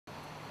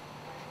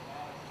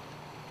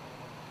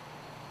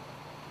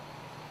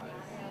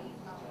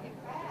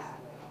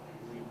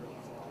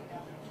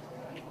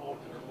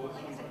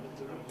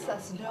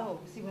No.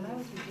 See, when I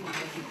was with you,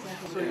 that's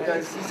So exactly you what I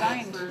was guys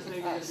designed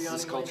us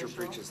this culture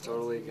preaches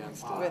totally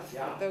against it. with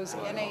those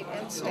innate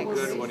It's so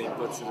instincts. good when he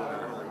puts it in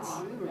our hearts.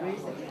 We were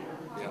raised to be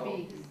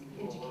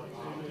educated.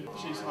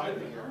 She's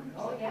hiding here.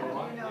 Oh, yeah,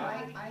 you know,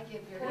 I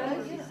give very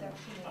good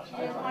reception. She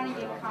doesn't want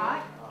to get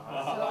caught. So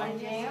I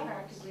do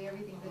practically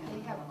everything, but they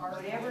have art.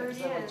 Whatever it is,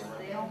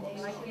 they don't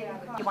like getting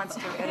caught. He wants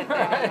to edit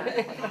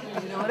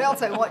that. You know what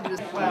else I want to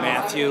do?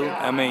 Matthew,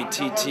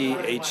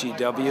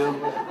 M-A-T-T-H-E-W,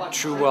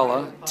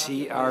 Trewhella,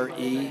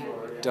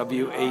 T-R-E-W-H-E-L-L-A.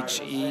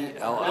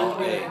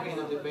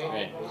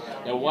 Right.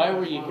 Now, why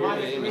were you here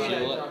today,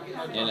 Missoula,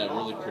 and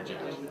really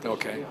project?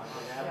 Okay.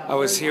 I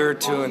was here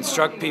to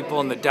instruct people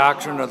in the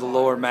doctrine of the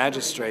lower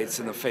magistrates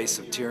in the face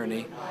of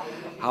tyranny,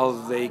 how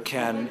they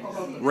can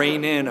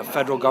rein in a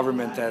federal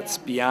government that's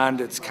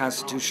beyond its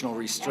constitutional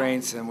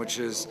restraints and which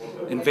has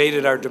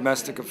invaded our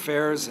domestic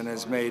affairs and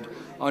has made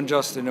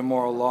unjust and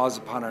immoral laws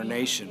upon our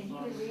nation.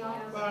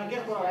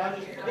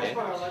 Okay.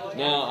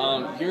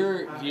 Now,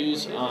 your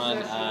views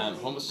on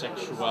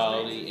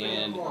homosexuality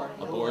and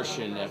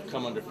abortion have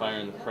come under fire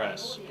in the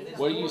press.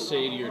 What do you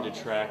say to your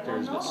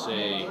detractors that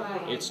say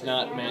it's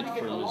not meant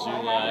for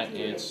Missoula,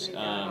 it's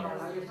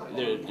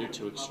they're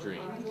too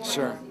extreme?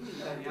 Sure.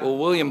 Well,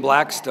 William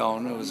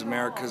Blackstone, who was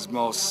America's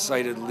most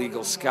cited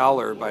legal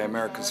scholar by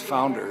America's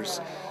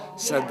founders,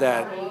 said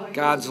that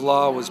God's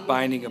law was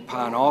binding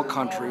upon all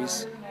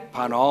countries,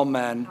 upon all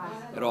men,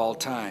 at all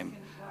time.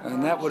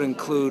 And that would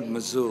include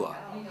Missoula.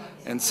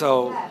 And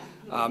so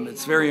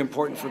it's very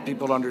important for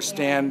people to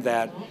understand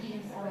that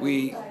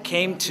we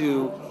came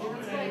to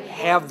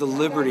have the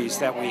liberties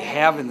that we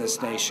have in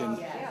this nation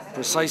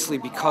precisely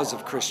because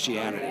of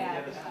Christianity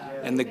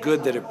and the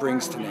good that it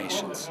brings to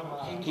nations.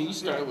 Can you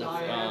start with,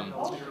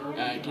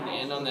 can you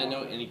end on that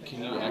note, and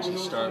can you actually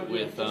start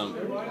with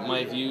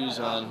my views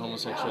on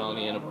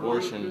homosexuality and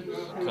abortion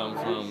come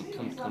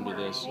to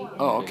this?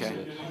 Oh,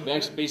 okay.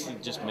 Basically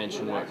just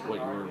mention what you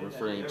were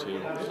referring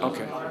to.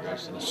 Okay,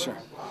 sure.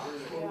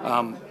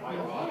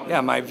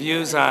 Yeah, my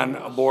views on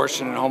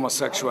abortion and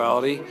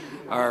homosexuality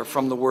are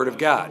from the Word of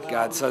God.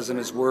 God says in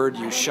His Word,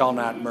 "You shall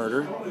not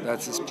murder."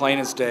 That's as plain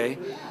as day.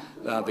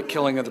 The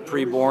killing of the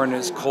preborn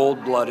is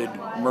cold-blooded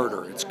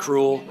murder. It's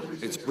cruel,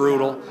 it's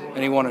brutal.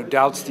 Anyone who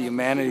doubts the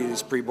humanity of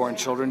these preborn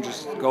children,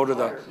 just go to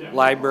the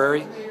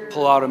library,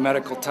 pull out a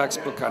medical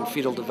textbook on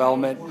fetal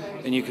development,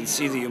 and you can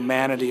see the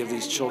humanity of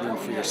these children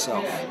for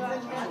yourself.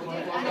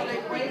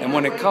 And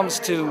when it comes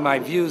to my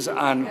views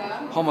on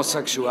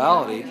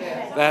homosexuality,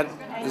 that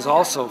is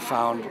also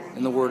found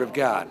in the Word of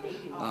God.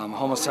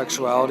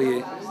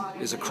 Homosexuality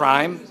is a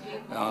crime.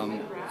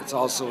 It's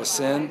also a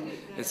sin.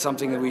 It's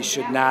something that we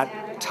should not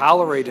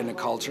tolerate in a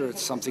culture.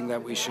 It's something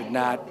that we should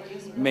not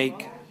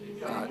make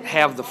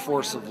have the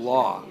force of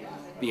law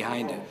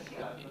behind it.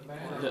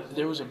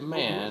 There was a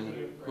man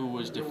who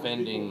was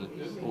defending,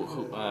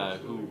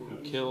 who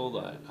killed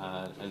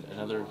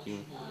another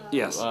human.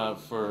 Yes.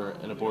 For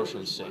an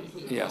abortion's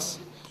sake. Yes.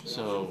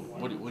 So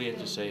what do you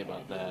have to say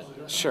about that?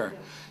 Sure.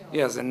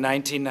 Yes, in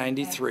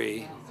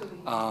 1993,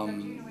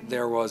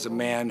 there was a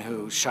man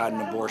who shot an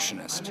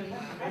abortionist.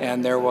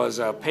 And there was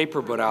a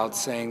paper put out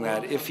saying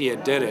that if he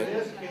had did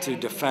it to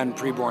defend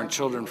preborn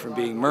children from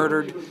being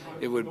murdered,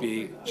 it would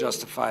be a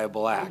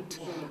justifiable act.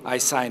 I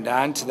signed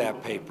on to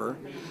that paper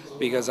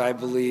because I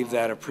believe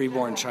that a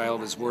preborn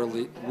child is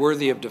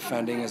worthy of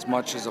defending as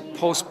much as a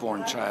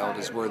postborn child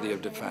is worthy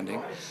of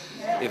defending.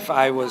 If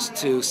I was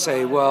to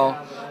say, well,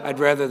 I'd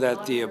rather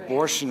that the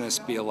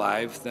abortionist be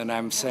alive, then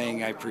I'm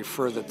saying I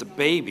prefer that the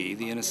baby,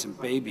 the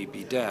innocent baby,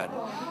 be dead.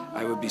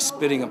 I would be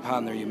spitting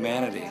upon their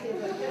humanity.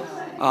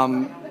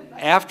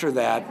 After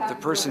that, the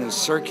person who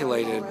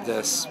circulated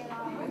this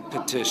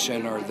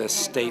petition, or this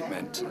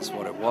statement is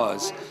what it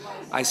was,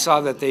 I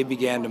saw that they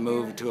began to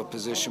move to a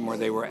position where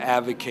they were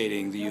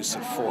advocating the use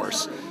of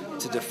force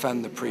to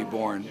defend the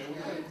preborn.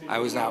 I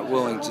was not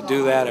willing to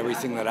do that.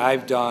 Everything that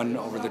I've done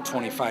over the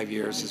 25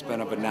 years has been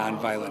of a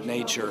nonviolent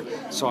nature,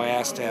 so I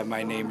asked to have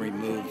my name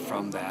removed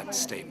from that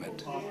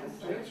statement.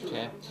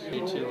 Okay.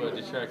 To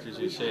detractors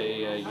who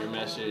say your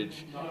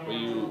message,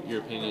 your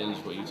opinions,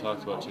 what you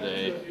talked about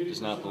today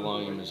does not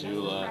belong in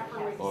Missoula,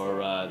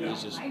 or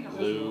is just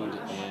lewd,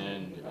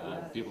 and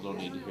people don't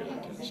need to hear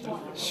that kind of stuff.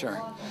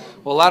 Sure.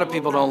 Well, a lot of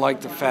people don't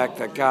like the fact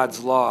that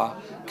God's law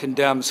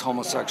condemns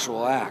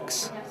homosexual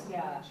acts.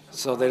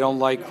 So they don't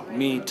like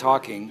me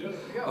talking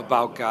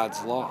about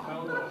God's law.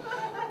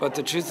 But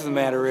the truth of the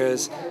matter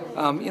is,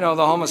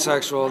 the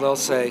homosexual, they'll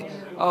say,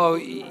 oh,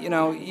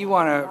 you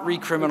want to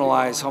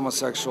recriminalize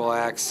homosexual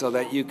acts so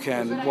that you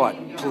can,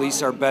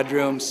 police our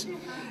bedrooms?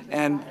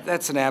 And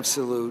that's an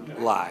absolute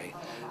lie.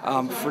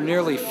 For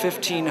nearly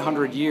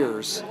 1,500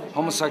 years,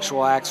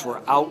 homosexual acts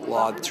were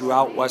outlawed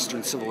throughout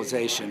Western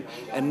civilization,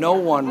 and no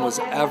one was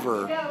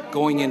ever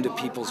going into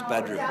people's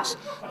bedrooms.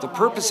 The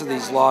purpose of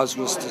these laws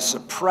was to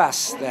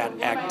suppress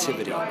that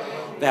activity,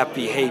 that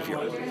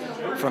behavior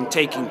from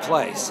taking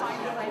place,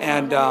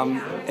 and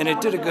it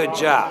did a good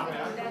job.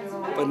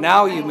 But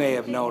now you may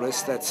have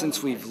noticed that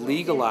since we've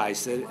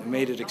legalized it and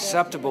made it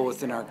acceptable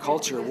within our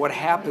culture, what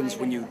happens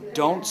when you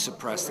don't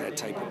suppress that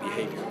type of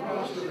behavior?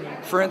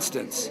 For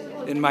instance,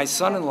 in my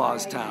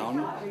son-in-law's town,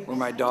 where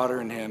my daughter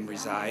and him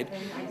reside,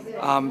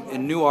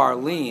 in New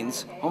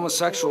Orleans,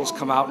 homosexuals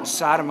come out and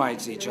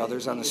sodomize each other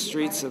on the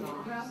streets of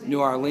New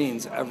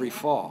Orleans every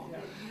fall.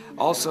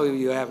 Also,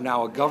 you have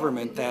now a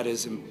government that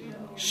is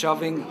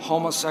shoving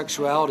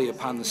homosexuality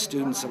upon the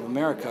students of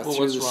America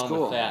through the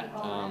school. What's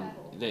wrong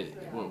with that?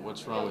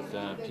 What's wrong with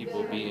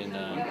people being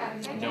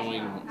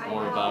knowing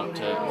more about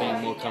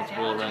being more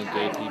comfortable around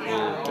gay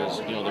people because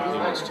they're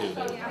humans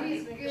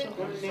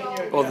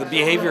too. Well, the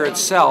behavior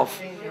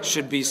itself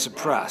should be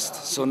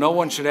suppressed. So no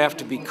one should have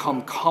to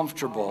become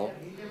comfortable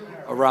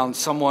around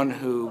someone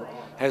who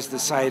has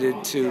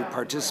decided to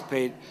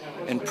participate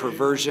in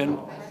perversion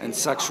and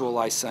sexual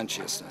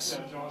licentiousness.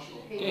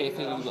 Okay,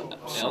 anything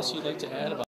else you'd like to add about